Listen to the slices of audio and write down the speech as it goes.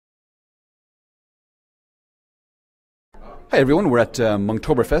Hi everyone, we're at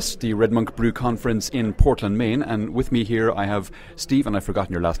Monktoberfest, the Red Monk Brew Conference in Portland, Maine, and with me here I have Steve, and I've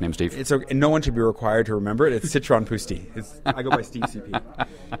forgotten your last name, Steve. It's okay. No one should be required to remember it. It's Citron-Pousty. I go by Steve CP.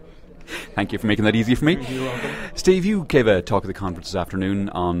 Thank you for making that easy for me. You're welcome. Steve, you gave a talk at the conference this afternoon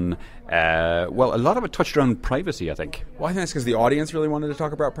on, a lot of it touched around privacy, I think. Well, I think that's because the audience really wanted to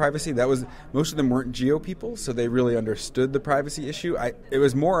talk about privacy. Most of them weren't geo people, so they really understood the privacy issue. It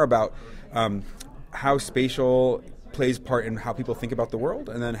was more about how spatial plays part in how people think about the world,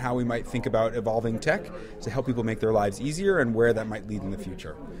 and then how we might think about evolving tech to help people make their lives easier and where that might lead in the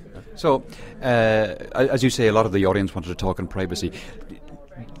future. So, as you say, a lot of the audience wanted to talk on privacy.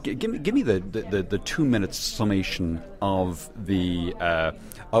 Give me the 2-minute summation of the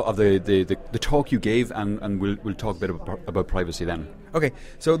talk you gave, and we'll talk a bit about privacy then. Okay,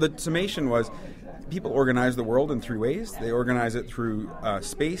 so the summation was, people organize the world in 3 ways. They organize it through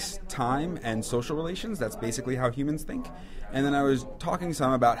space, time, and social relations. That's basically how humans think. And then I was talking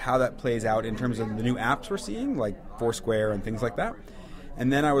some about how that plays out in terms of the new apps we're seeing, like Foursquare and things like that.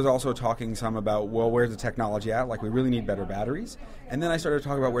 And then I was also talking some about, well, where's the technology at? Like, we really need better batteries. And then I started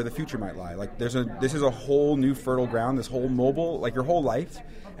talking about where the future might lie. Like, this is a whole new fertile ground, this whole mobile, like your whole life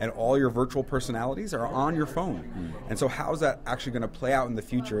and all your virtual personalities are on your phone. And so how's that actually going to play out in the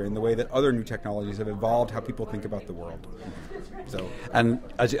future in the way that other new technologies have evolved how people think about the world? And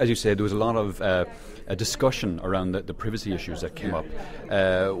as you said, there was a lot of a discussion around the privacy issues that came up.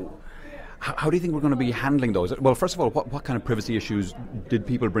 How do you think we're going to be handling those? Well, first of all, what kind of privacy issues did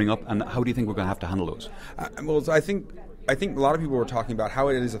people bring up, and how do you think we're going to have to handle those? I think a lot of people were talking about how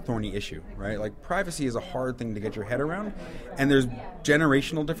it is a thorny issue, right? Like, privacy is a hard thing to get your head around, and there's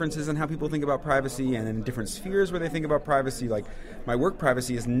generational differences in how people think about privacy, and in different spheres where they think about privacy. Like, my work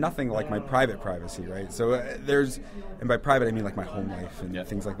privacy is nothing like my private privacy, right? So and by private I mean like my home life and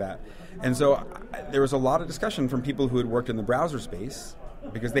things like that. And so there was a lot of discussion from people who had worked in the browser space,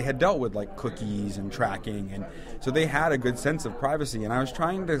 because they had dealt with like cookies and tracking, and so they had a good sense of privacy. And I was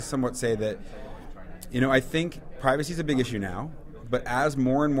trying to somewhat say that, I think privacy is a big issue now, but as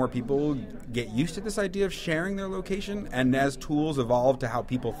more and more people get used to this idea of sharing their location, and as tools evolve to how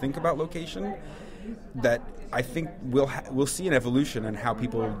people think about location, that I think we'll see an evolution in how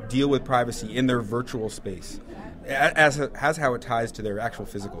people deal with privacy in their virtual space, as how it ties to their actual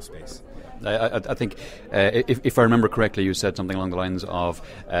physical space. I think, if I remember correctly, you said something along the lines of,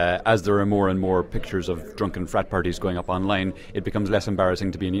 as there are more and more pictures of drunken frat parties going up online, it becomes less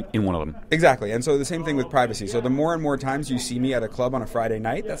embarrassing to be in one of them. Exactly, and so the same thing with privacy. So the more and more times you see me at a club on a Friday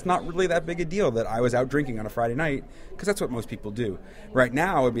night, that's not really that big a deal that I was out drinking on a Friday night, because that's what most people do. Right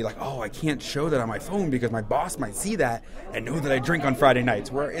now, it would be like, oh, I can't show that on my phone because my boss might see that and know that I drink on Friday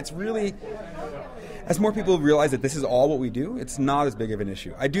nights, where it's really... As more people realize that this is all what we do, it's not as big of an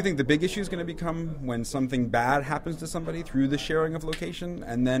issue. I do think the big issue is going to become when something bad happens to somebody through the sharing of location,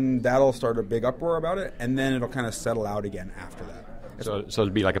 and then that'll start a big uproar about it, and then it'll kind of settle out again after that. So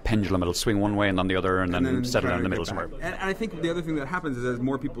it'll be like a pendulum. It'll swing one way and then the other, and then settle down in the middle somewhere. And I think the other thing that happens is as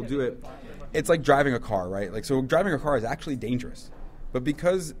more people do it, it's like driving a car, right? Like, so driving a car is actually dangerous. But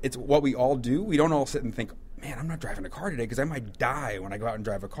because it's what we all do, we don't all sit and think, man, I'm not driving a car today because I might die when I go out and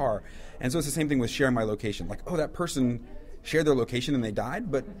drive a car. And so it's the same thing with sharing my location. Like, oh, that person shared their location and they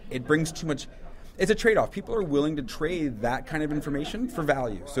died, but it brings too much. It's a trade-off. People are willing to trade that kind of information for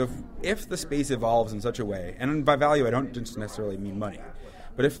value. So if the space evolves in such a way, and by value I don't just necessarily mean money,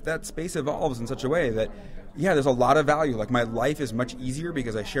 but if that space evolves in such a way that, yeah, there's a lot of value, like my life is much easier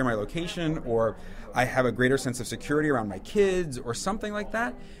because I share my location, or I have a greater sense of security around my kids, or something like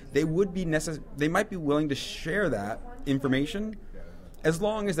that, they might be willing to share that information as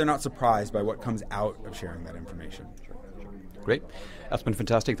long as they're not surprised by what comes out of sharing that information. Great. That's been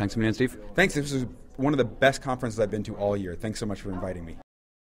fantastic. Thanks a million, Steve. Thanks. This was one of the best conferences I've been to all year. Thanks so much for inviting me.